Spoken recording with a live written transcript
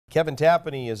Kevin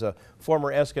Tapani is a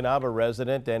former Escanaba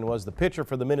resident and was the pitcher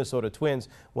for the Minnesota Twins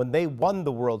when they won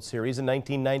the World Series in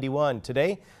 1991.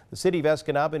 Today, the city of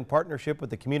Escanaba, in partnership with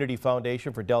the Community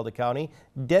Foundation for Delta County,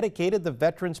 dedicated the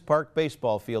Veterans Park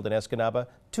baseball field in Escanaba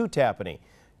to Tapani.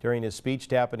 During his speech,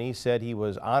 Tapani said he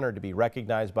was honored to be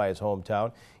recognized by his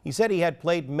hometown. He said he had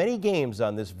played many games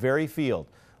on this very field.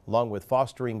 Along with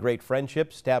fostering great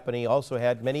friendships, Tapani also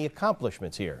had many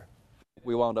accomplishments here.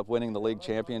 We wound up winning the league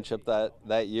championship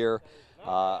that year.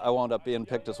 I wound up being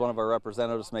picked as one of our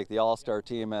representatives to make the All-Star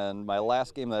team, and my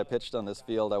last game that I pitched on this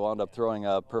field, I wound up throwing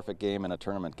a perfect game in a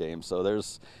tournament game. So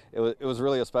it was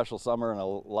really a special summer and a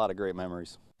lot of great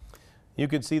memories. You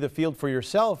can see the field for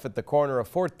yourself at the corner of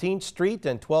 14th Street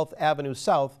and 12th Avenue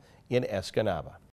South in Escanaba.